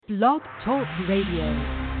Blog Talk Radio.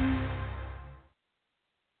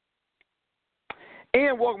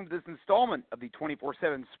 And welcome to this installment of the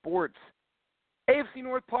 247 Sports AFC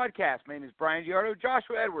North Podcast. My name is Bryan DeArdo.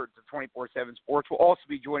 Joshua Edwards of 247 Sports will also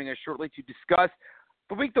be joining us shortly to discuss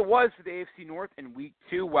the week that was for the AFC North in Week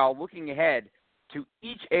 2 while looking ahead to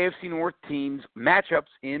each AFC North team's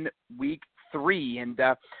matchups in Week 3. And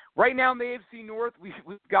right now in the AFC North, we've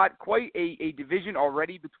got quite a division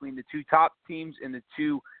already between the two top teams and the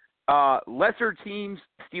two lesser teams,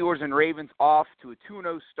 Steelers and Ravens, off to a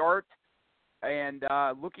 2-0 start and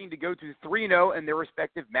looking to go to 3-0 in their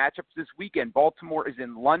respective matchups this weekend. Baltimore is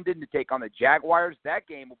in London to take on the Jaguars. That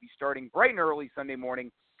game will be starting bright and early Sunday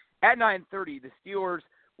morning at 9:30. The Steelers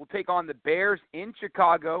will take on the Bears in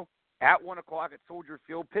Chicago at 1 o'clock at Soldier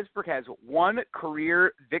Field. Pittsburgh has one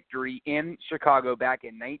career victory in Chicago back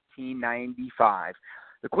in 1995.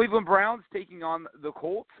 The Cleveland Browns taking on the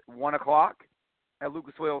Colts, 1 o'clock at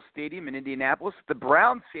Lucas Oil Stadium in Indianapolis. The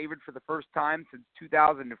Browns favored for the first time since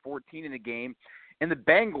 2014 in the game. And the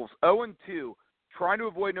Bengals, 0-2, trying to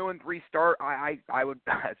avoid an 0-3 start. I would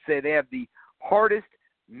say they have the hardest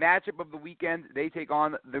matchup of the weekend. They take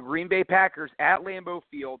on the Green Bay Packers at Lambeau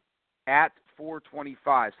Field at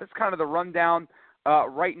 4:25. So that's kind of the rundown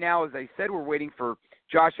right now. As I said, we're waiting for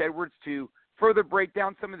Josh Edwards to further break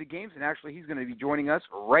down some of the games, and actually he's going to be joining us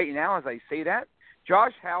right now as I say that.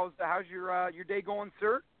 Josh, how's your day going,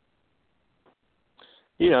 sir?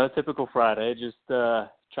 You know, typical Friday, just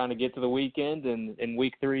trying to get to the weekend and in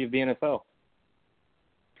Week 3 of the NFL.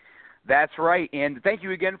 That's right, and thank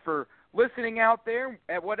you again for listening out there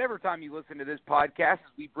at whatever time you listen to this podcast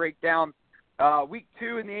as we break down Week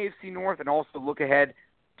 2 in the AFC North and also look ahead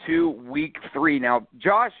to Week 3. Now,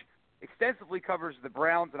 Josh extensively covers the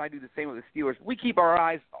Browns, and I do the same with the Steelers. We keep our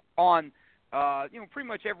eyes on pretty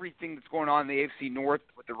much everything that's going on in the AFC North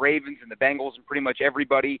with the Ravens and the Bengals and pretty much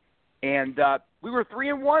everybody. And we were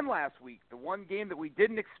 3-1 last week. The one game that we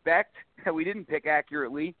didn't expect, that we didn't pick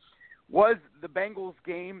accurately, was the Bengals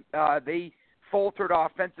game. They faltered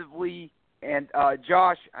offensively. And,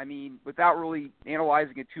 Josh, I mean, without really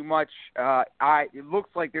analyzing it too much, it looks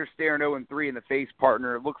like they're staring 0-3 in the face,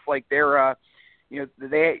 partner. It looks like they're, I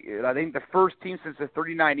think the first team since the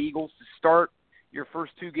 39 Eagles to start your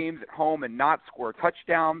first two games at home and not score a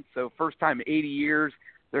touchdown. So first time in 80 years,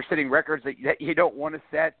 they're setting records that you don't want to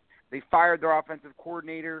set. They fired their offensive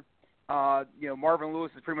coordinator. Marvin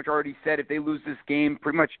Lewis has pretty much already said if they lose this game,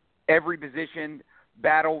 pretty much every position,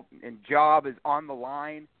 battle, and job is on the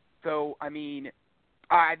line. So, I mean,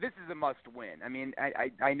 this is a must-win. I mean,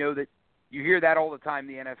 I know that you hear that all the time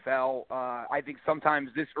in the NFL. I think sometimes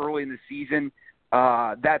this early in the season,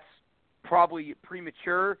 that's probably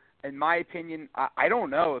premature. In my opinion, I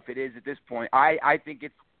don't know if it is at this point. I think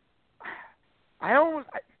it's – I don't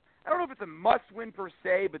know if it's a must-win per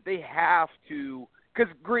se, but they have to –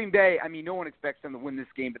 because Green Bay, I mean, no one expects them to win this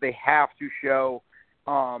game, but they have to show –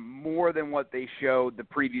 more than what they showed the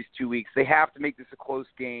previous 2 weeks. They have to make this a close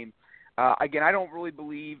game. Again, I don't really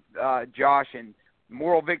believe, Josh, in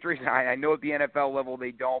moral victories. I know at the NFL level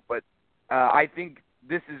they don't, but I think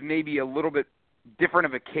this is maybe a little bit different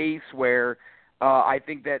of a case where I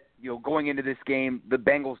think that, going into this game, the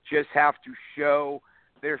Bengals just have to show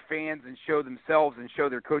their fans and show themselves and show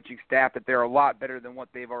their coaching staff that they're a lot better than what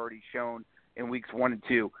they've already shown in weeks 1 and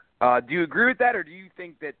 2. Do you agree with that, or do you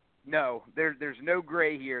think that no, there's no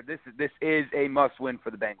gray here. This is a must-win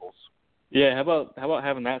for the Bengals. Yeah, how about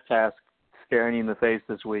having that task staring you in the face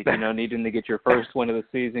this week? Needing to get your first win of the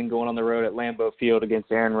season, going on the road at Lambeau Field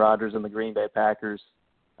against Aaron Rodgers and the Green Bay Packers,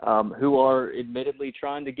 who are admittedly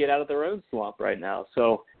trying to get out of their own slump right now.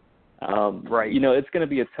 So, right, it's going to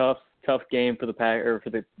be a tough game for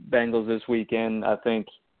the Bengals this weekend. I think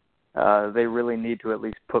they really need to at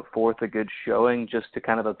least put forth a good showing just to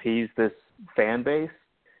kind of appease this fan base.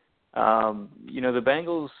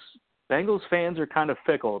 The Bengals fans are kind of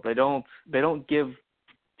fickle. They don't give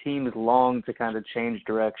teams long to kind of change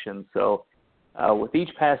direction. So with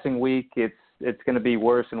each passing week, it's going to be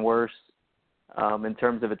worse and worse in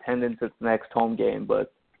terms of attendance at the next home game.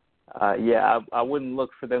 But I wouldn't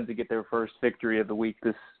look for them to get their first victory of the week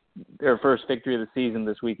their first victory of the season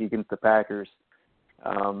this week against the Packers.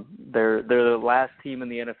 They're the last team in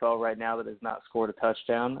the NFL right now that has not scored a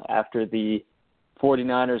touchdown after the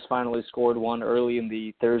 49ers finally scored one early in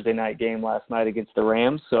the Thursday night game last night against the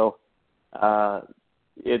Rams. So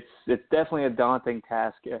it's definitely a daunting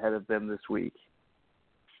task ahead of them this week.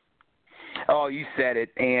 Oh, you said it.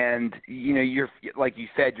 And, you're like you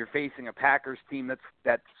said, you're facing a Packers team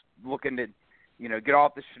that's looking to, get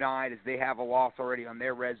off the schneid as they have a loss already on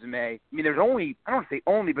their resume. I mean, there's only, I don't want to say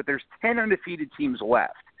only, but there's 10 undefeated teams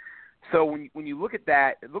left. So when you look at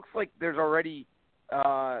that, it looks like there's already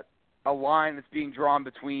a line that's being drawn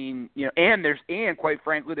between, and quite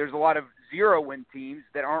frankly, there's a lot of 0-win teams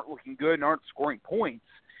that aren't looking good and aren't scoring points.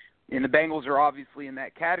 And the Bengals are obviously in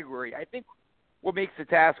that category. I think what makes the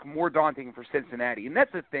task more daunting for Cincinnati, and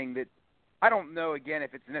that's the thing that I don't know, again,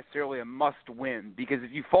 if it's necessarily a must-win, because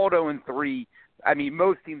if you fall to 0-3, I mean,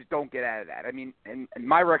 most teams don't get out of that. I mean, and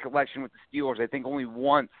my recollection with the Steelers, I think only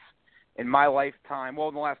once in my lifetime, well,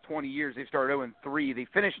 in the last 20 years, they've started 0-3. They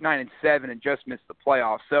finished 9-7 and just missed the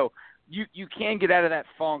playoffs. So you can get out of that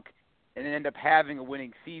funk and end up having a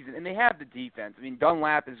winning season. And they have the defense. I mean,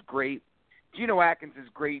 Dunlap is great. Geno Atkins is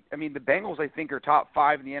great. I mean, the Bengals, I think, are top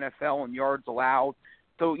 5 in the NFL in yards allowed.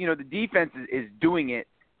 So, the defense is doing it.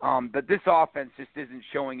 But this offense just isn't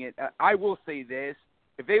showing it. I will say this.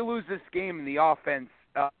 If they lose this game and the offense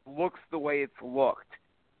looks the way it's looked,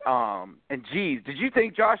 and geez, did you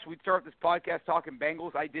think, Josh, we'd start this podcast talking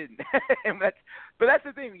Bengals? I didn't. But that's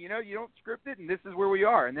the thing, you don't script it, and this is where we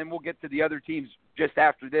are. And then we'll get to the other teams just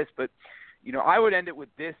after this. But, I would end it with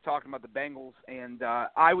this, talking about the Bengals. And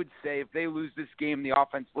I would say if they lose this game and the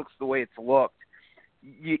offense looks the way it's looked,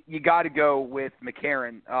 you got to go with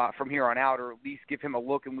McCarron from here on out, or at least give him a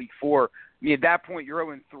look in Week 4. I mean, at that point, you're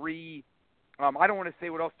 0-3. I don't want to say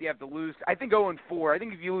what else do you have to lose. I think 0-4. I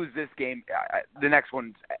think if you lose this game, the next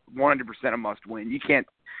one's 100% a must-win. You can't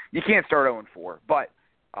start 0-4. But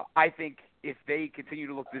I think if they continue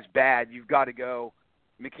to look this bad, you've got to go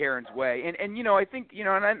McCarron's way. And I think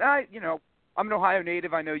I'm an Ohio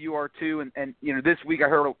native. I know you are too. And this week I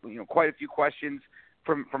heard quite a few questions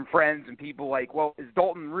from friends and people like, well, is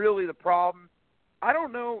Dalton really the problem? I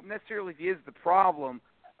don't know necessarily if he is the problem.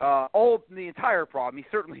 The entire problem. He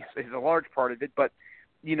certainly is a large part of it, but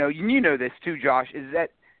you know this too, Josh, is that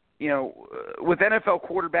with NFL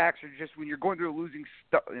quarterbacks, or just when you're going through a losing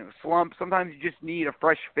slump, sometimes you just need a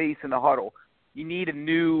fresh face in the huddle. You need a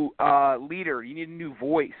new leader. You need a new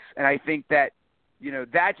voice, and I think that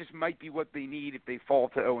that just might be what they need if they fall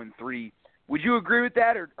to 0-3. Would you agree with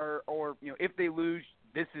that, or if they lose,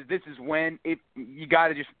 this is when you got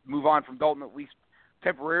to just move on from Dalton at least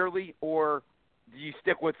temporarily, or do you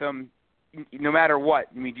stick with them no matter what?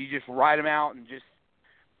 I mean, do you just ride him out and just,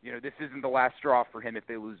 this isn't the last straw for him if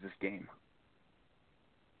they lose this game?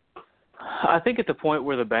 I think at the point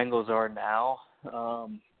where the Bengals are now,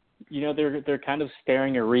 they're kind of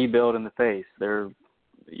staring a rebuild in the face. They're,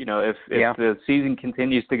 if the season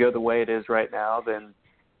continues to go the way it is right now, then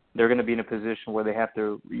they're going to be in a position where they have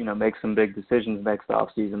to, make some big decisions next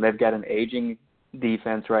offseason. They've got an aging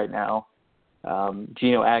defense right now.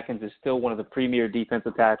 Geno Atkins is still one of the premier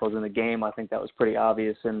defensive tackles in the game. I think that was pretty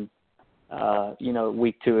obvious in,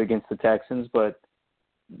 Week 2 against the Texans. But,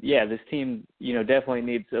 yeah, this team, definitely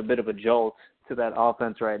needs a bit of a jolt to that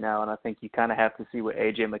offense right now, and I think you kind of have to see what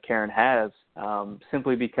A.J. McCarron has,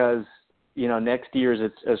 simply because, next year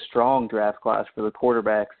is a strong draft class for the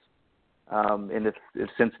quarterbacks. And if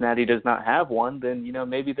Cincinnati does not have one, then,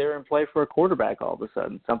 maybe they're in play for a quarterback all of a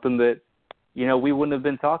sudden, something that, we wouldn't have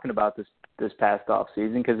been talking about this past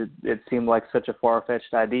offseason, because it seemed like such a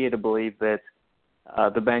far-fetched idea to believe that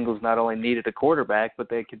the Bengals not only needed a quarterback, but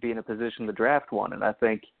they could be in a position to draft one. And I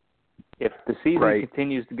think if the season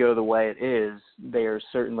continues to go the way it is, they are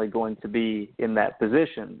certainly going to be in that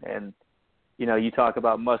position. And, you talk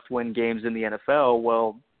about must-win games in the NFL.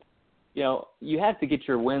 Well, you have to get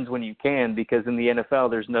your wins when you can, because in the NFL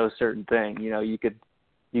there's no certain thing. You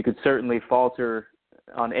could certainly falter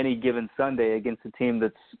on any given Sunday against a team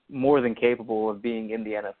that's more than capable of being in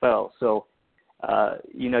the NFL. So,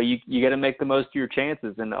 you got to make the most of your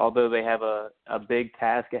chances. And although they have a big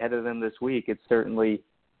task ahead of them this week, it's certainly,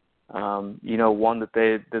 one that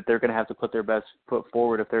they're going to have to put their best foot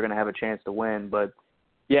forward if they're going to have a chance to win. But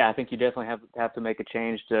yeah, I think you definitely have to make a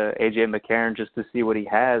change to A.J. McCarron just to see what he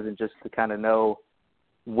has, and just to kind of know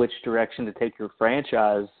which direction to take your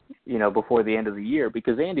franchise, before the end of the year,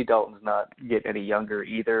 because Andy Dalton's not getting any younger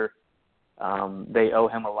either. They owe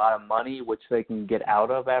him a lot of money, which they can get out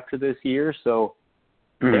of after this year. So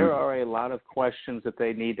there are a lot of questions that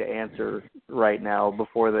they need to answer right now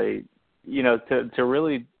before they, to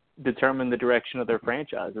really determine the direction of their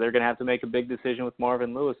franchise. They're going to have to make a big decision with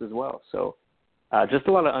Marvin Lewis as well. So just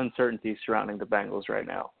a lot of uncertainty surrounding the Bengals right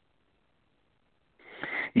now.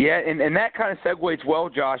 Yeah, and that kind of segues well,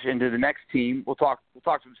 Josh, into the next team. We'll talk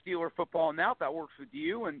some Steeler football now, if that works with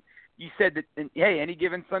you. And you said that, hey, any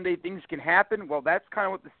given Sunday things can happen. Well, that's kind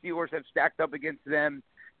of what the Steelers have stacked up against them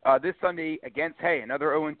this Sunday against, another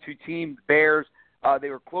 0-2 team, the Bears. They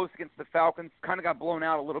were close against the Falcons, kind of got blown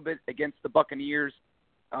out a little bit against the Buccaneers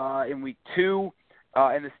in Week 2.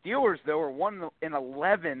 And the Steelers, though, are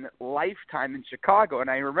 1-11 lifetime in Chicago. And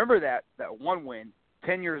I remember that one win,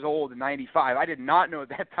 10 years old in '95. I did not know at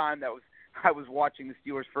that time I was watching the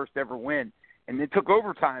Steelers' first ever win. And it took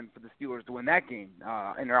overtime for the Steelers to win that game.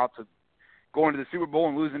 And they're out to going to the Super Bowl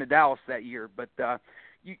and losing to Dallas that year. But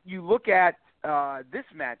you look at this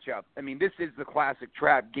matchup, I mean, this is the classic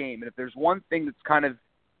trap game. And if there's one thing that's kind of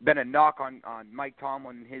been a knock on Mike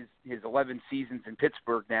Tomlin and his 11 seasons in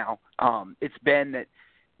Pittsburgh now, it's been that,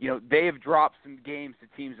 they have dropped some games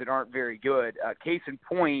to teams that aren't very good. Case in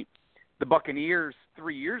point, the Buccaneers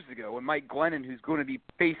 3 years ago, when Mike Glennon, who's going to be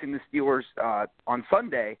facing the Steelers on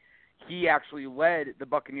Sunday, he actually led the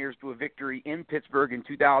Buccaneers to a victory in Pittsburgh in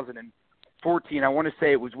 2014. I want to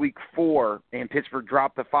say it was week 4, and Pittsburgh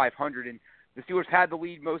dropped to 500. And the Steelers had the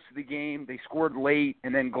lead most of the game. They scored late,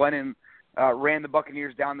 and then Glennon ran the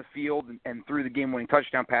Buccaneers down the field and threw the game-winning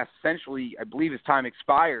touchdown pass. Essentially, I believe his time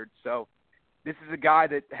expired. So this is a guy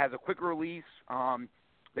that has a quick release.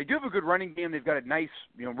 They do have a good running game. They've got a nice,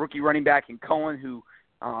 rookie running back in Cohen, who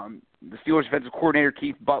the Steelers defensive coordinator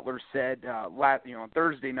Keith Butler said on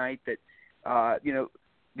Thursday night that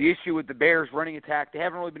the issue with the Bears' running attack, they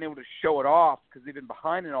haven't really been able to show it off because they've been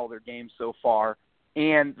behind in all their games so far,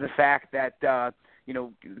 and the fact that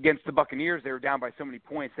against the Buccaneers, they were down by so many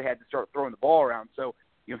points, they had to start throwing the ball around. So,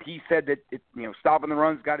 he said that stopping the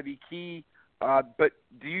run's got to be key. But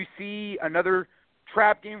do you see another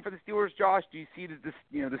trap game for the Steelers, Josh? Do you see that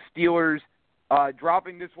the Steelers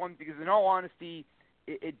dropping this one? Because in all honesty,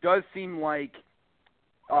 it does seem like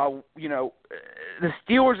the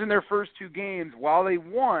Steelers in their first 2 games, while they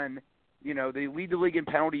won, they lead the league in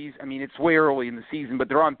penalties. I mean, it's way early in the season, but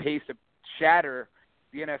they're on pace to shatter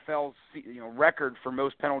the NFL's record for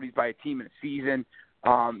most penalties by a team in a season.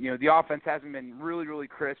 The offense hasn't been really, really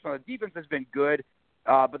crisp. The defense has been good,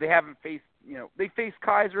 but they haven't faced they faced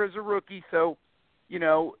Kaiser as a rookie, so and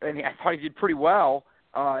I thought he did pretty well.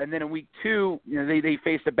 And then in week 2, they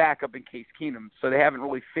faced a backup in Case Keenum, so they haven't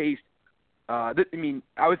really faced. I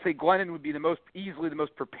would say Glennon would be easily the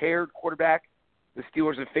most prepared quarterback the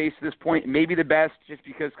Steelers have faced at this point, maybe the best, just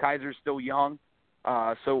because Kaiser's still young.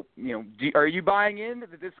 So, are you buying in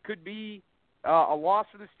that this could be a loss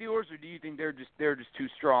for the Steelers, or do you think they're just too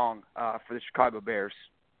strong for the Chicago Bears?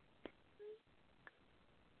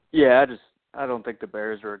 Yeah, I don't think the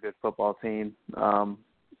Bears are a good football team.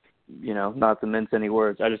 Not to mince any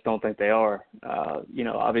words, I just don't think they are.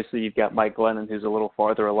 Obviously you've got Mike Glennon, who's a little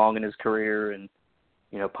farther along in his career, and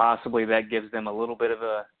possibly that gives them a little bit of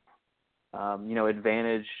a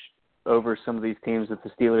advantage over some of these teams that the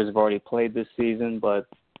Steelers have already played this season. But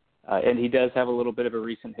and he does have a little bit of a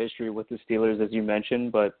recent history with the Steelers, as you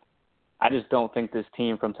mentioned. But I just don't think this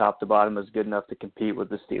team from top to bottom is good enough to compete with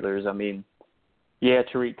the Steelers. I mean, yeah,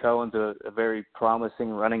 Tariq Cohen's a very promising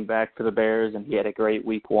running back for the Bears, and he had a great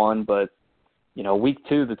week 1. But, week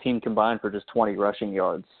 2, the team combined for just 20 rushing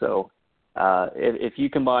yards. So if you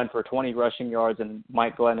combine for 20 rushing yards and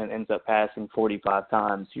Mike Glennon ends up passing 45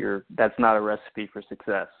 times, that's not a recipe for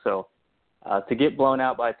success. So to get blown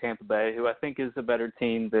out by Tampa Bay, who I think is a better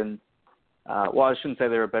team than I shouldn't say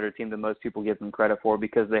they're a better team than most people give them credit for,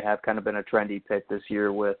 because they have kind of been a trendy pick this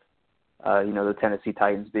year with the Tennessee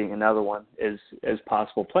Titans being another one as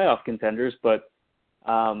possible playoff contenders. But,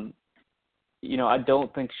 I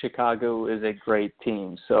don't think Chicago is a great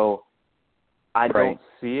team. So I don't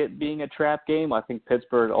see it being a trap game. I think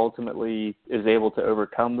Pittsburgh ultimately is able to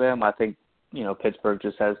overcome them. I think, Pittsburgh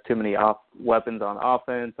just has too many weapons on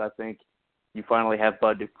offense. I think you finally have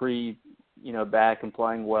Bud Dupree, back and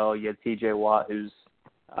playing well. You had T.J. Watt, who's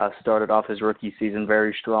started off his rookie season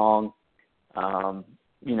very strong.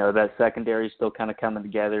 That secondary is still kind of coming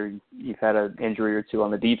together. You've had an injury or 2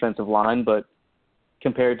 on the defensive line, but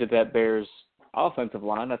compared to that Bears offensive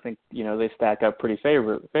line, I think, they stack up pretty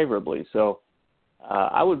favorably. So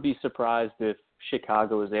I would be surprised if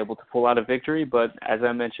Chicago is able to pull out a victory. But as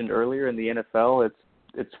I mentioned earlier, in the NFL,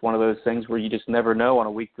 it's one of those things where you just never know on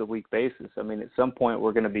a week-to-week basis. I mean, at some point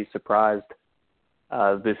we're going to be surprised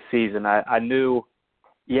this season. I knew –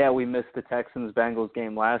 we missed the Texans-Bengals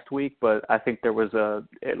game last week, but I think there was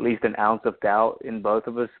at least an ounce of doubt in both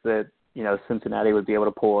of us that, Cincinnati would be able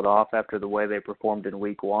to pull it off after the way they performed in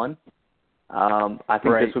week 1. I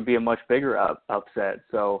think this would be a much bigger upset.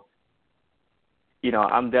 So,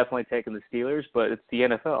 I'm definitely taking the Steelers, but it's the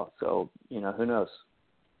NFL, so, who knows?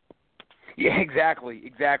 Yeah, exactly.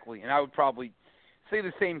 And I would probably say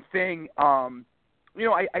the same thing.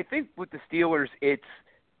 I think with the Steelers, it's,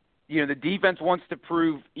 the defense wants to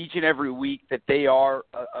prove each and every week that they are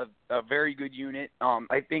a very good unit.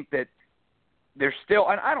 I think that there's still,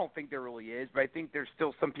 and I don't think there really is, but I think there's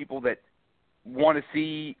still some people that want to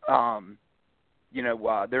see,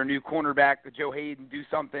 their new cornerback, Joe Hayden, do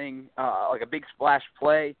something like a big splash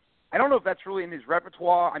play. I don't know if that's really in his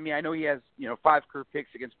repertoire. I mean, I know he has 5 career picks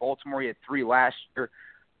against Baltimore. He had 3 last year,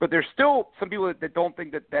 but there's still some people that don't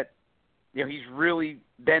think that he's really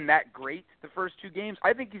been that great the first 2 games.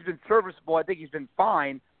 I think he's been serviceable. I think he's been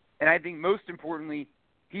fine, and I think most importantly,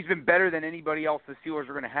 he's been better than anybody else the Steelers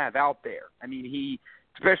are going to have out there. I mean,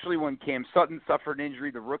 especially when Cam Sutton suffered an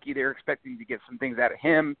injury, the rookie, they're expecting to get some things out of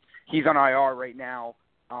him. He's on IR right now.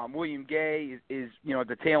 William Gay is at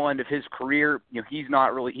the tail end of his career. He's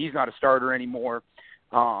not a starter anymore.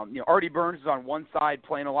 Artie Burns is on one side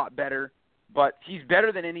playing a lot better, but he's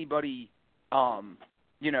better than anybody.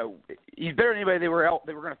 He's better than anybody they were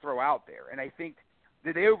going to throw out there. And I think,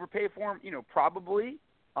 did they overpay for him? Probably.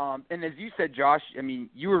 And as you said, Josh, I mean,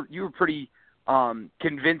 you were pretty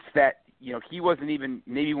convinced that he wasn't even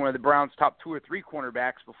maybe one of the Browns' top 2 or 3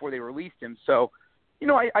 cornerbacks before they released him. So,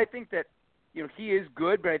 I think that he is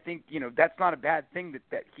good, but I think that's not a bad thing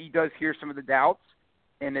that he does hear some of the doubts,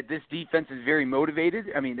 and that this defense is very motivated.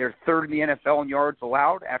 I mean, they're 3rd in the NFL in yards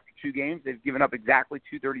allowed after 2 games. They've given up exactly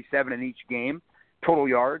 237 in each game, total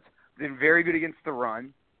yards. They've been very good against the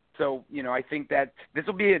run. So, I think that this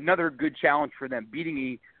will be another good challenge for them,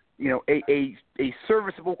 beating a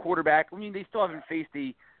serviceable quarterback. I mean, they still haven't faced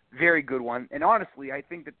a very good one. And honestly, I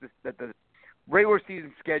think that the regular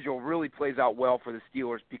season schedule really plays out well for the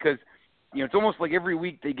Steelers because, it's almost like every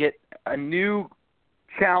week they get a new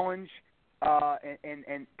challenge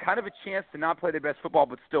and kind of a chance to not play their best football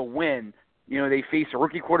but still win. They face a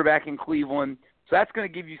rookie quarterback in Cleveland, so that's going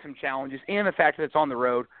to give you some challenges, and the fact that it's on the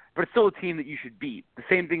road, but it's still a team that you should beat. The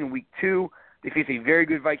same thing in week 2. They face a very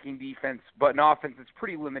good Viking defense, but an offense that's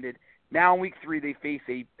pretty limited. Now in week 3, they face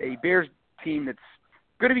a Bears team that's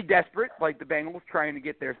going to be desperate, like the Bengals, trying to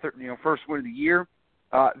get their first win of the year.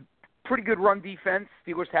 Pretty good run defense.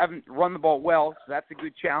 Steelers haven't run the ball well, so that's a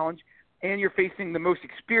good challenge. And you're facing the most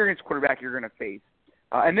experienced quarterback you're going to face.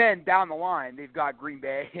 And then down the line, they've got Green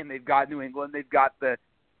Bay and they've got New England. They've got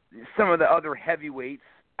some of the other heavyweights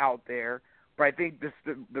out there. But I think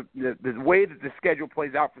the way that the schedule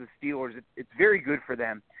plays out for the Steelers, it's very good for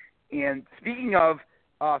them. And speaking of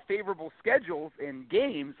favorable schedules and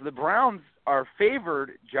games, the Browns are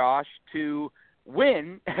favored, Josh, to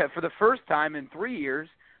win for the first time in 3 years.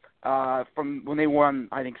 From when they won,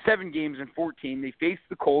 I think, 7 games in 14. They faced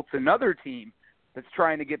the Colts, another team that's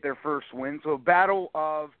trying to get their first win. So a battle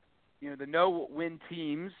of, the no-win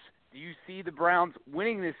teams. Do you see the Browns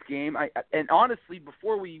winning this game? And honestly,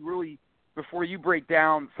 before you break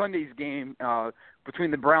down Sunday's game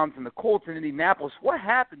between the Browns and the Colts in Indianapolis, what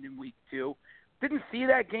happened in week 2? Didn't see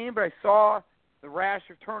that game, but I saw the rash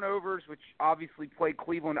of turnovers, which obviously played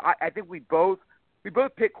Cleveland. I think we both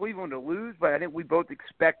picked Cleveland to lose, but I think we both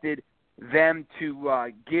expected them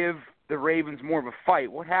to give the Ravens more of a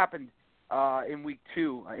fight. What happened in week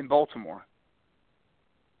 2 in Baltimore?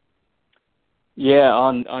 Yeah,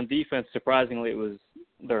 on defense, surprisingly, it was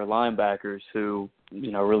their linebackers who,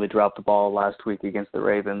 really dropped the ball last week against the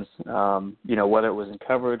Ravens. Whether it was in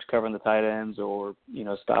coverage, covering the tight ends, or,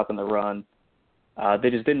 stopping the run, they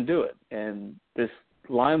just didn't do it. And this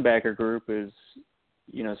linebacker group is,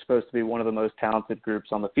 supposed to be one of the most talented groups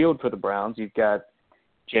on the field for the Browns. You've got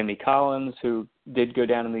Jamie Collins, who did go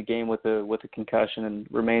down in the game with a concussion and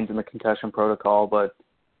remains in the concussion protocol, but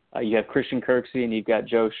you have Christian Kirksey and you've got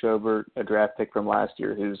Joe Schobert, a draft pick from last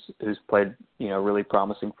year, who's played really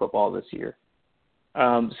promising football this year.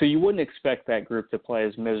 So you wouldn't expect that group to play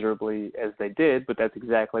as miserably as they did, but that's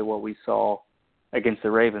exactly what we saw against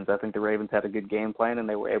the Ravens. I think the Ravens had a good game plan and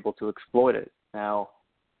they were able to exploit it. Now,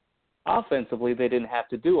 offensively, they didn't have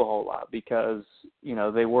to do a whole lot because,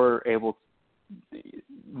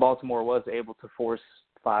 Baltimore was able to force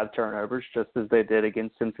 5 turnovers just as they did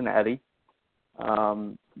against Cincinnati.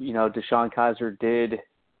 Deshaun Kaiser did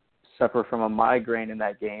suffer from a migraine in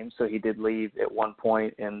that game, so he did leave at one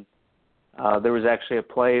point. And there was actually a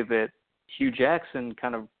play that Hugh Jackson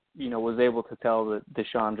kind of, was able to tell that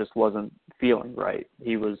Deshaun just wasn't feeling right.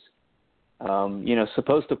 He was,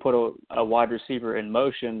 supposed to put a wide receiver in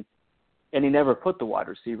motion, and he never put the wide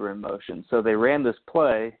receiver in motion. So they ran this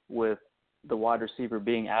play with the wide receiver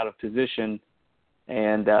being out of position,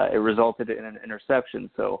 and it resulted in an interception.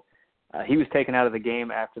 So he was taken out of the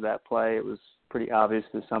game after that play. It was pretty obvious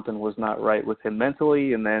that something was not right with him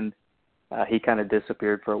mentally, and then he kind of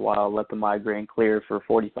disappeared for a while, let the migraine clear for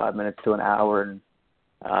 45 minutes to an hour, and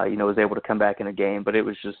was able to come back in a game. But it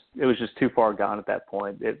was just too far gone at that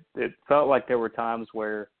point. It felt like there were times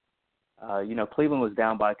where Cleveland was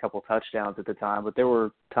down by a couple touchdowns at the time, but there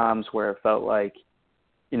were times where it felt like,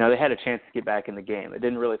 they had a chance to get back in the game. It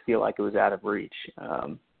didn't really feel like it was out of reach.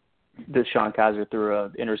 Deshaun Kaiser threw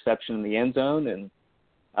an interception in the end zone, and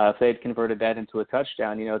if they had converted that into a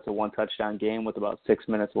touchdown, it's a one-touchdown game with about 6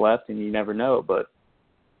 minutes left, and you never know. But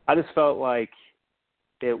I just felt like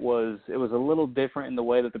it was a little different in the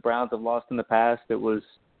way that the Browns have lost in the past. It was,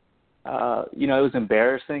 it was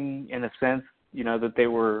embarrassing in a sense, that they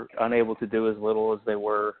were unable to do as little as they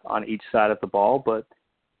were on each side of the ball, but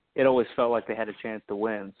it always felt like they had a chance to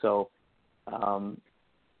win. So,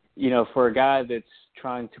 for a guy that's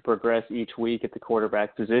trying to progress each week at the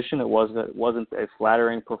quarterback position, it wasn't a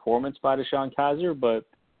flattering performance by Deshaun Kaiser, but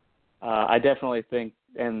I definitely think,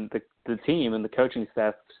 and the team and the coaching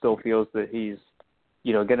staff still feels that he's,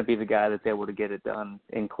 going to be the guy that's able to get it done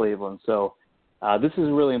in Cleveland. So this is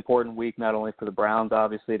a really important week, not only for the Browns,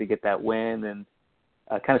 obviously, to get that win and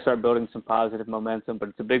kind of start building some positive momentum, but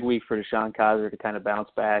it's a big week for Deshaun Kaiser to kind of bounce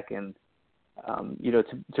back and,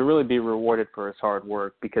 to really be rewarded for his hard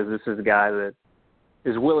work, because this is a guy that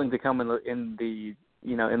is willing to come in the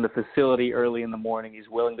facility early in the morning. He's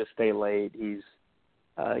willing to stay late. He's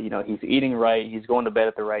eating right. He's going to bed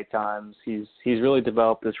at the right times. He's really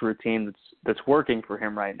developed this routine that's working for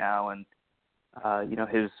him right now. And,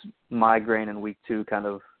 his migraine in week 2 kind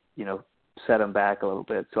of, set him back a little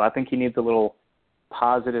bit. So I think he needs a little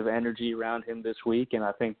positive energy around him this week. And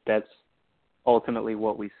I think that's ultimately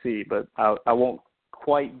what we see. But I won't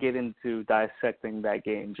quite get into dissecting that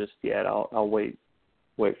game just yet. I'll wait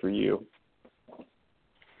for you.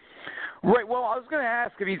 Right. Well, I was going to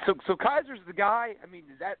ask. So Kaiser's the guy.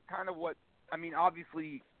 Is that kind of what?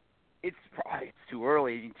 Obviously, it's too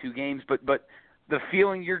early, 2 games, but the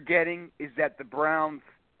feeling you're getting is that the Browns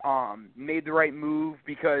made the right move,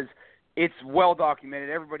 because it's well documented.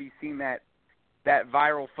 Everybody's seen that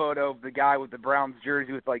viral photo of the guy with the Browns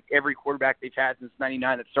jersey with like every quarterback they've had since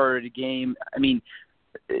 '99 that started a game.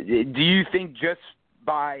 Do you think just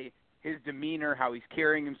by his demeanor, how he's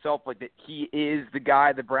carrying himself, like that he is the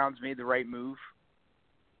guy the Browns made the right move?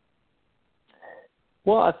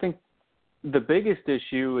 Well, I think the biggest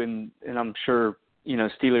issue, and I'm sure,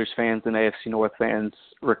 Steelers fans and AFC North fans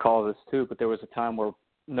recall this too, but there was a time where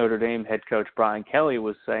Notre Dame head coach Brian Kelly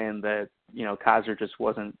was saying that, Kaiser just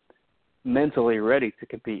wasn't mentally ready to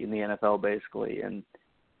compete in the NFL, basically. And,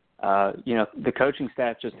 the coaching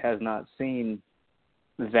staff just has not seen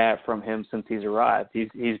that from him since he's arrived.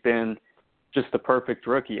 He's been just the perfect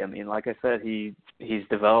rookie. Like I said, he's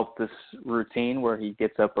developed this routine where he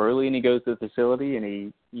gets up early and he goes to the facility, and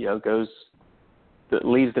he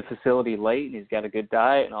leaves the facility late, and he's got a good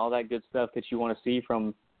diet and all that good stuff that you want to see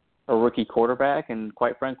from a rookie quarterback, and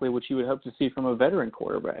quite frankly what you would hope to see from a veteran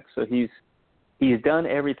quarterback. So he's done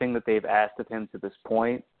everything that they've asked of him to this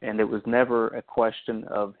point, and it was never a question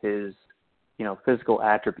of his physical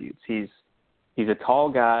attributes. He's a tall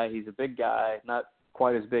guy. He's a big guy, not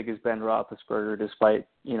quite as big as Ben Roethlisberger, despite,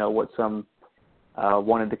 what some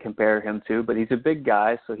wanted to compare him to. But he's a big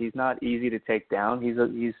guy, so he's not easy to take down.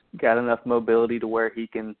 He's got enough mobility to where he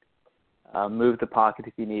can move the pocket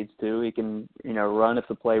if he needs to. He can, run if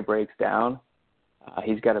the play breaks down.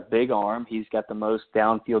 He's got a big arm. He's got the most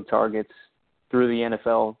downfield targets through the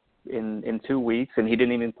NFL in 2 weeks, and he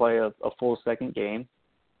didn't even play a full second game.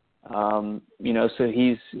 So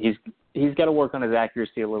he's got to work on his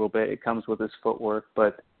accuracy a little bit. It comes with his footwork,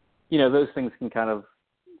 but those things can kind of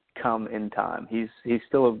come in time. He's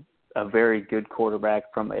still a very good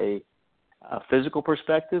quarterback from a physical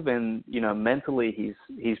perspective, and mentally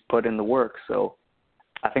he's put in the work. So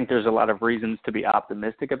I think there's a lot of reasons to be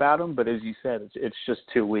optimistic about him. But as you said, it's just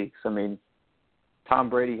 2 weeks. Tom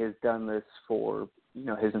Brady has done this for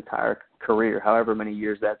his entire career, however many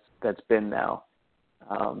years that's been now.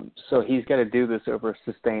 So he's got to do this over a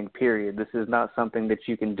sustained period. This is not something that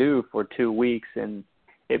you can do for 2 weeks and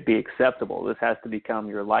it be acceptable. This has to become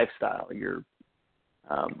your lifestyle, your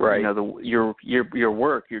right. Your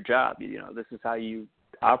work, your job. This is how you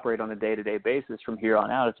operate on a day-to-day basis from here on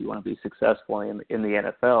out if you want to be successful in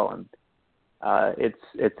the NFL. And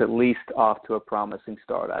it's at least off to a promising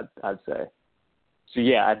start, I'd say. So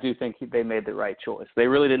yeah, I do think they made the right choice. They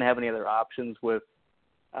really didn't have any other options with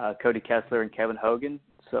Cody Kessler and Kevin Hogan,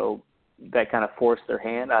 so that kind of forced their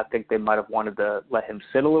hand. I think they might have wanted to let him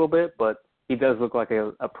sit a little bit, but he does look like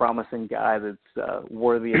a promising guy that's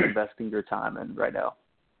worthy of investing your time in right now.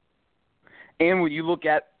 And when you look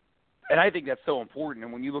at, and I think that's so important,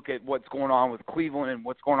 and when you look at what's going on with Cleveland and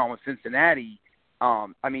what's going on with Cincinnati,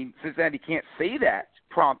 Cincinnati can't say that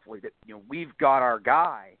promptly, that we've got our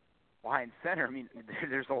guy behind center.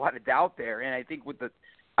 There's a lot of doubt there, and I think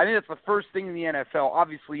that's the first thing in the NFL.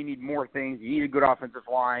 Obviously, you need more things. You need a good offensive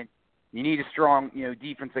line. You need a strong,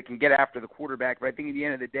 defense that can get after the quarterback. But I think at the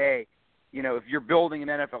end of the day, if you're building an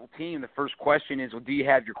NFL team, the first question is, well, do you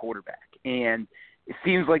have your quarterback? And it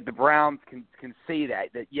seems like the Browns can say that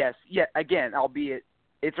yes, again, albeit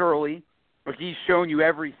it's early, but he's shown you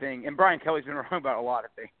everything. And Brian Kelly's been wrong about a lot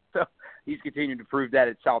of things, so he's continuing to prove that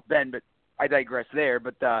at South Bend. But I digress there.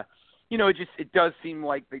 But it does seem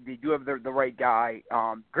like they do have the right guy.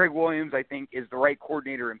 Greg Williams, I think, is the right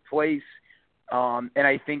coordinator in place, and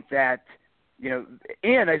I think that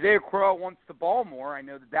and Isaiah Crowell wants the ball more. I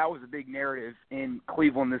know that was a big narrative in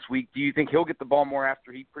Cleveland this week. Do you think he'll get the ball more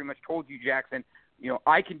after he pretty much told you, Jackson,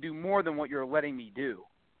 I can do more than what you're letting me do?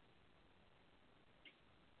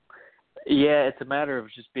 Yeah, it's a matter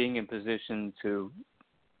of just being in position to,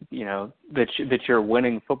 that you're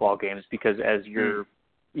winning football games, because as you're,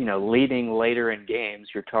 leading later in games,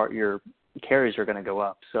 your carries are going to go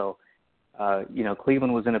up. So,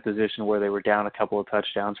 Cleveland was in a position where they were down a couple of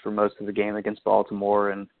touchdowns for most of the game against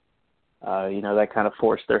Baltimore, and, that kind of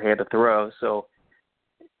forced their hand to throw. So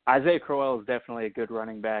Isaiah Crowell is definitely a good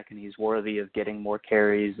running back, and he's worthy of getting more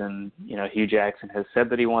carries. And, Hugh Jackson has said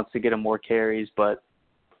that he wants to get him more carries, but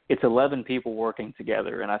it's 11 people working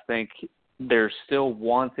together, and I think they're still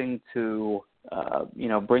wanting to,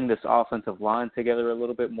 bring this offensive line together a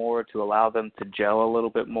little bit more to allow them to gel a little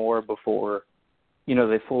bit more before,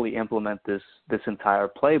 they fully implement this entire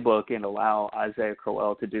playbook and allow Isaiah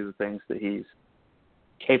Crowell to do the things that he's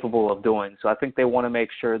capable of doing. So I think they want to make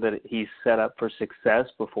sure that he's set up for success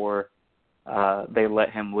before they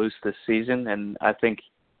let him loose this season, and I think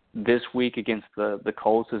this week against the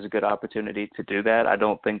Colts is a good opportunity to do that. I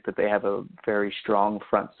don't think that they have a very strong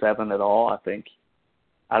front seven at all.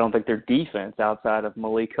 I don't think their defense outside of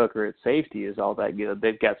Malik Hooker at safety is all that good.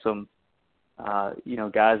 They've got some,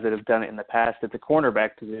 guys that have done it in the past at the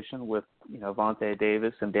cornerback position with, Vontae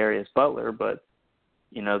Davis and Darius Butler, but,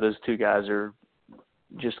 those two guys are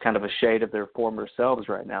just kind of a shade of their former selves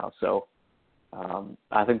right now. So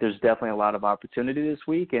I think there's definitely a lot of opportunity this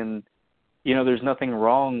week, and there's nothing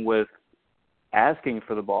wrong with asking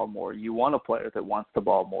for the ball more. You want a player that wants the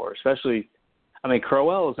ball more, especially,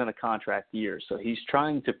 Crowell is in a contract year, so he's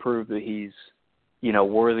trying to prove that he's,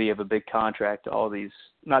 worthy of a big contract to all these,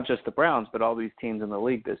 not just the Browns, but all these teams in the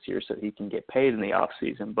league this year, so he can get paid in the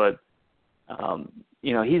offseason. But,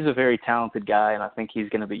 he's a very talented guy, and I think he's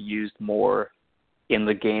going to be used more in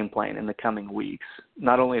the game plan in the coming weeks,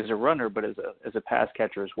 not only as a runner, but as a pass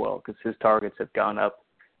catcher as well, because his targets have gone up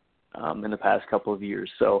in the past couple of years.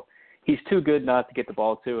 So he's too good not to get the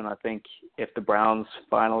ball to, and I think if the Browns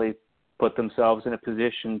finally put themselves in a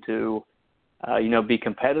position to, be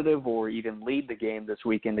competitive or even lead the game this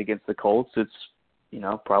weekend against the Colts, it's,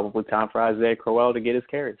 probably time for Isaiah Crowell to get his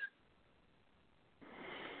carries.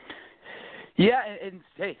 Yeah, and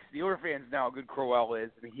hey, Steelers fans know how good Crowell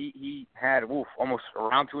is. He had almost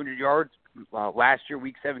around 200 yards last year,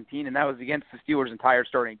 Week 17, and that was against the Steelers' entire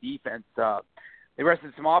starting defense. They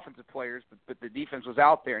rested some offensive players, but the defense was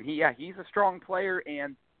out there. And he's a strong player.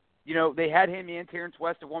 And, they had him and Terrence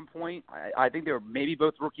West at one point. I think they were maybe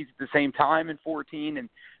both rookies at the same time in 14, and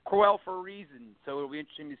Crowell for a reason. So it'll be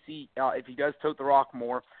interesting to see if he does tote the rock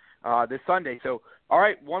more this Sunday. So, all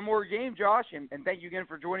right, one more game, Josh, and thank you again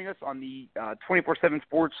for joining us on the 247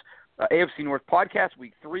 Sports AFC North Podcast,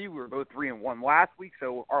 Week 3. We were both 3-1 last week.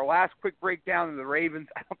 So our last quick breakdown of the Ravens,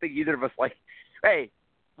 I don't think either of us hey,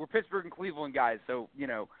 we're Pittsburgh and Cleveland guys, so,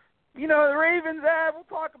 the Ravens, we'll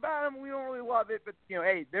talk about them. We don't really love it, but,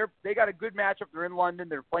 hey, they got a good matchup. They're in London.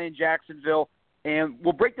 They're playing Jacksonville, and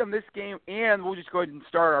we'll break down this game, and we'll just go ahead and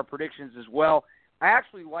start our predictions as well. I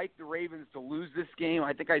actually like the Ravens to lose this game.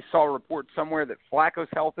 I think I saw a report somewhere that Flacco's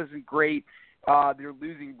health isn't great. They're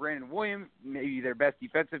losing Brandon Williams, maybe their best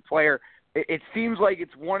defensive player. It seems like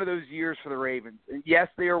it's one of those years for the Ravens. And yes,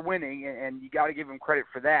 they are winning, and you got to give them credit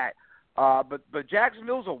for that. But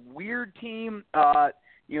Jacksonville's a weird team.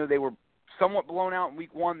 They were somewhat blown out in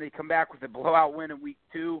Week 1. They come back with a blowout win in Week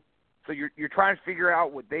 2. So you're trying to figure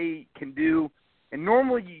out what they can do. And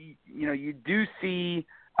normally, you do see,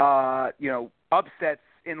 upsets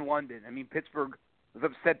in London. Pittsburgh was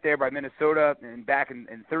upset there by Minnesota and back in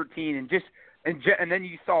 13. And then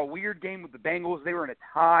you saw a weird game with the Bengals. They were in a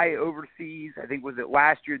tie overseas. I think was it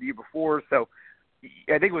last year, the year before. So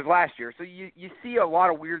I think it was last year. So you see a lot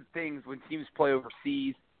of weird things when teams play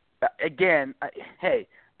overseas. Again, hey,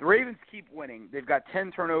 the Ravens keep winning. They've got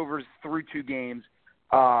 10 turnovers through 2 games.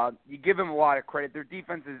 You give them a lot of credit. Their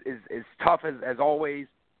defense is tough as always.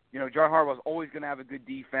 John Harbaugh's always going to have a good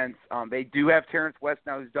defense. They do have Terrence West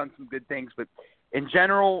now who's done some good things. But in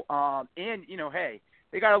general, hey,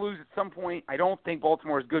 they got to lose at some point. I don't think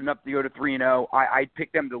Baltimore is good enough to go to 3-0. I'd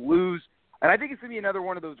pick them to lose. And I think it's going to be another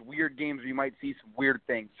one of those weird games where you might see some weird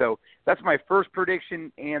things. So that's my first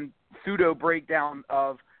prediction. And pseudo breakdown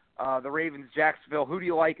of the Ravens-Jacksonville. Who do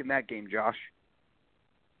you like in that game, Josh?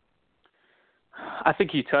 I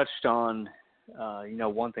think you touched on,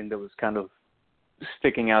 one thing that was kind of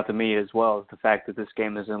sticking out to me as well is the fact that this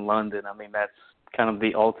game is in London. I mean, that's kind of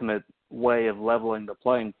the ultimate way of leveling the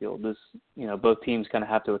playing field. Both teams kind of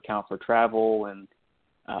have to account for travel, and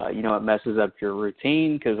it messes up your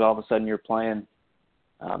routine because all of a sudden you're playing,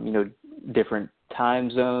 different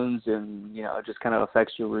time zones, and it just kind of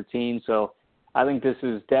affects your routine. So I think this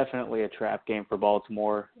is definitely a trap game for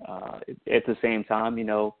Baltimore. At the same time,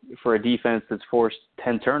 for a defense that's forced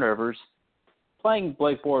 10 turnovers, playing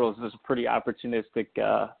Blake Bortles is a pretty opportunistic,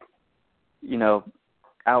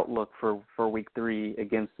 outlook for Week 3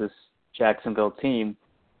 against this Jacksonville team.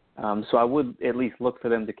 So I would at least look for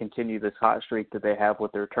them to continue this hot streak that they have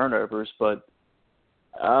with their turnovers. But,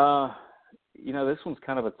 this one's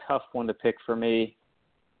kind of a tough one to pick for me.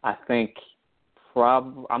 I think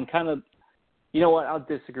I'm kind of, I'll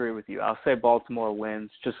disagree with you. I'll say Baltimore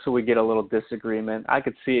wins just so we get a little disagreement. I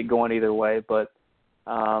could see it going either way, but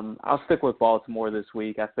I'll stick with Baltimore this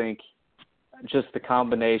week. I think just the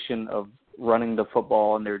combination of running the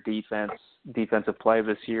football and their defensive play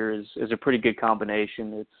this year is a pretty good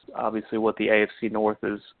combination. It's obviously what the AFC North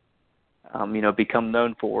has, become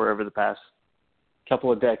known for over the past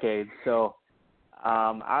couple of decades. So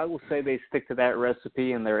I will say they stick to that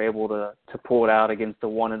recipe and they're able to pull it out against the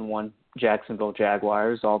 1-1 Jacksonville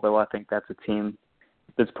Jaguars, although I think that's a team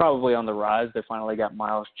that's probably on the rise. They finally got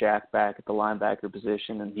Miles Jack back at the linebacker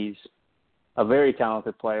position, and he's a very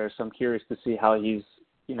talented player, so I'm curious to see how he's,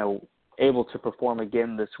 able to perform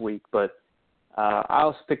again this week. But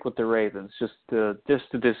I'll stick with the Ravens just to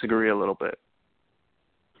disagree a little bit.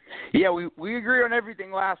 Yeah, we agree on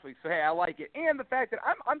everything last week, so hey, I like it. And the fact that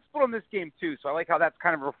I'm split on this game too, so I like how that's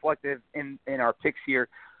kind of reflective in our picks here.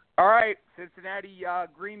 All right, Cincinnati,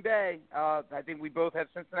 Green Bay. I think we both have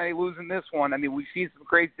Cincinnati losing this one. I mean, we've seen some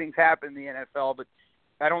crazy things happen in the NFL, but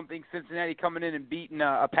I don't think Cincinnati coming in and beating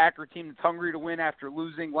a Packer team that's hungry to win after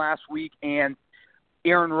losing last week, and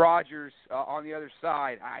Aaron Rodgers on the other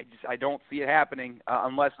side. I don't see it happening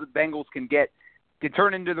unless the Bengals can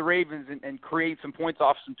turn into the Ravens and create some points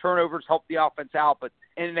off some turnovers, help the offense out.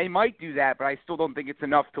 And they might do that, but I still don't think it's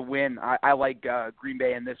enough to win. I like Green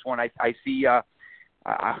Bay in this one. I see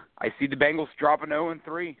the Bengals dropping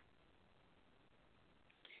 0-3.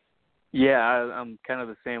 Yeah, I'm kind of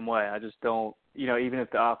the same way. I just don't, even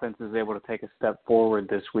if the offense is able to take a step forward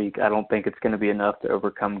this week, I don't think it's going to be enough to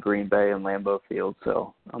overcome Green Bay and Lambeau Field.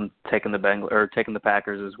 So I'm taking the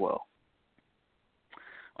Packers as well.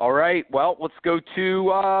 All right. Well, let's go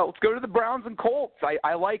to the Browns and Colts.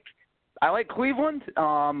 I like Cleveland.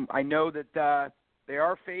 I know that they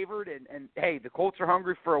are favored, and hey, the Colts are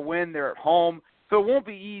hungry for a win. They're at home, so it won't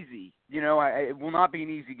be easy. It will not be an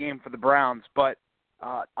easy game for the Browns, but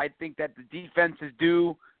I think that the defense is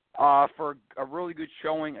due for a really good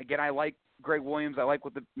showing. Again, I like Greg Williams. I like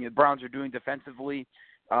what the Browns are doing defensively.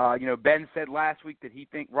 Ben said last week that he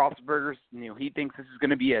thinks Roethlisberger's, he thinks this is going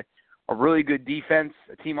to be a really good defense,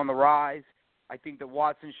 a team on the rise. I think that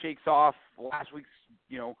Watson shakes off last week's,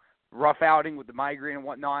 rough outing with the migraine and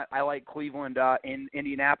whatnot. I like Cleveland in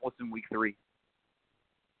Indianapolis in Week 3.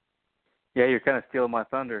 Yeah, you're kind of stealing my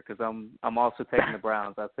thunder because I'm also taking the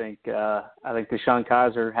Browns. I think Deshaun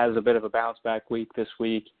Kaiser has a bit of a bounce back week this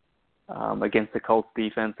week against the Colts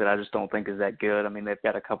defense that I just don't think is that good. I mean, they've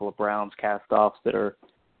got a couple of Browns cast-offs that are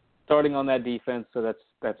starting on that defense, so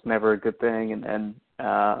that's never a good thing. And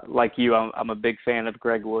like you, I'm a big fan of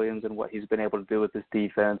Greg Williams and what he's been able to do with this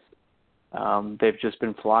defense. They've just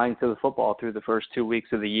been flying to the football through the first 2 weeks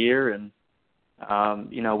of the year, and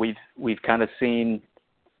we've kind of seen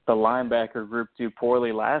the linebacker group do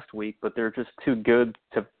poorly last week, but they're just too good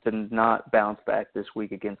to not bounce back this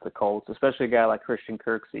week against the Colts, especially a guy like Christian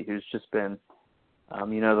Kirksey, who's just been,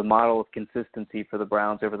 the model of consistency for the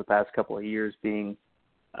Browns over the past couple of years, being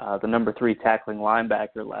the number 3 tackling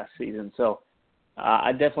linebacker last season. So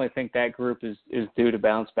I definitely think that group is due to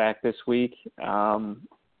bounce back this week.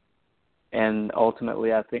 And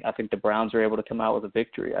ultimately, I think the Browns are able to come out with a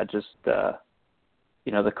victory. I just, the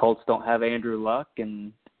Colts don't have Andrew Luck,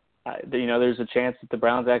 and there's a chance that the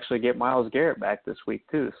Browns actually get Myles Garrett back this week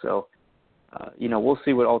too. So, we'll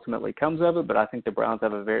see what ultimately comes of it, but I think the Browns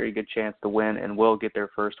have a very good chance to win and will get their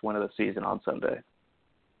first win of the season on Sunday.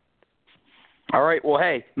 All right. Well,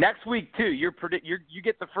 hey, next week too, you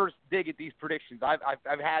get the first dig at these predictions.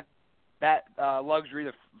 I've had that luxury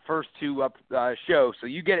the first 2 shows, so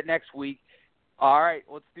you get it next week. All right.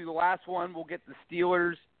 Let's do the last one. We'll get the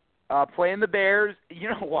Steelers playing the Bears. You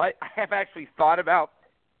know what? I have actually thought about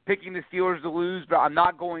picking the Steelers to lose, but I'm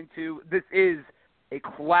not going to. This is a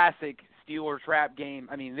classic Steelers trap game.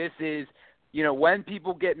 I mean, this is, when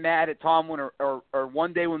people get mad at Tomlin or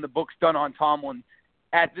one day when the book's done on Tomlin,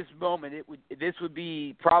 at this moment, this would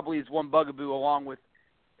be probably his one bugaboo, along with,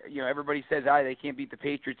 everybody says, they can't beat the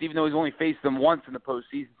Patriots, even though he's only faced them once in the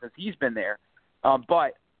postseason since he's been there.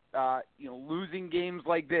 But losing games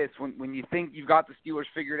like this, when you think you've got the Steelers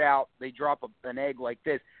figured out, they drop an egg like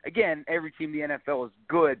this. Again, every team in the NFL is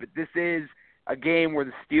good, but this is a game where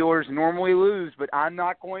the Steelers normally lose, but I'm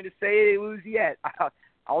not going to say they lose yet.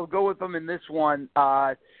 I'll go with them in this one.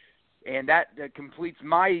 And that completes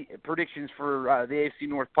my predictions for the AFC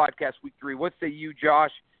North Podcast Week 3. What say you,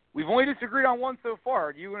 Josh? We've only disagreed on one so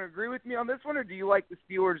far. Do you want to agree with me on this one, or do you like the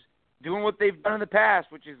Steelers doing what they've done in the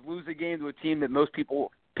past, which is lose a game to a team that most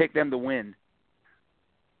people pick them to win?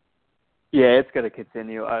 Yeah, it's going to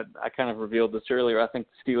continue. I kind of revealed this earlier. I think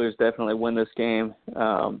the Steelers definitely win this game.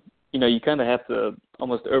 You kind of have to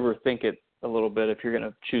almost overthink it a little bit if you're going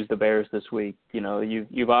to choose the Bears this week.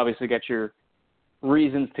 You've obviously got your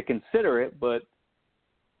reasons to consider it, but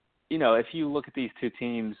if you look at these two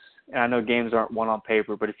teams, and I know games aren't won on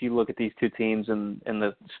paper, but if you look at these two teams and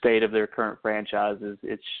the state of their current franchises,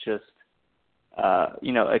 it's just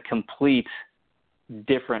a complete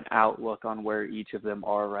different outlook on where each of them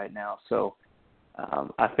are right now. So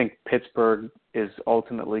I think Pittsburgh is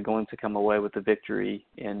ultimately going to come away with the victory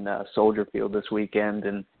in Soldier Field this weekend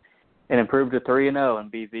and improve to 3-0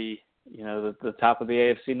 and be the top of the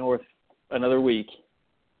AFC North another week.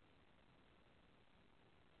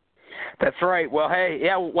 That's right. Well, hey,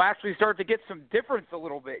 yeah, we'll actually start to get some difference a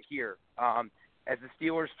little bit here as the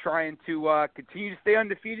Steelers trying to continue to stay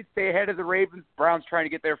undefeated, stay ahead of the Ravens. Browns trying to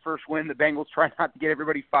get their first win. The Bengals trying not to get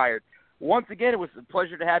everybody fired. Once again, it was a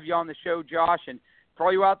pleasure to have you on the show, Josh. And for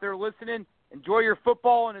all you out there listening, enjoy your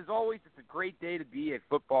football. And as always, it's a great day to be a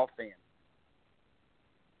football fan.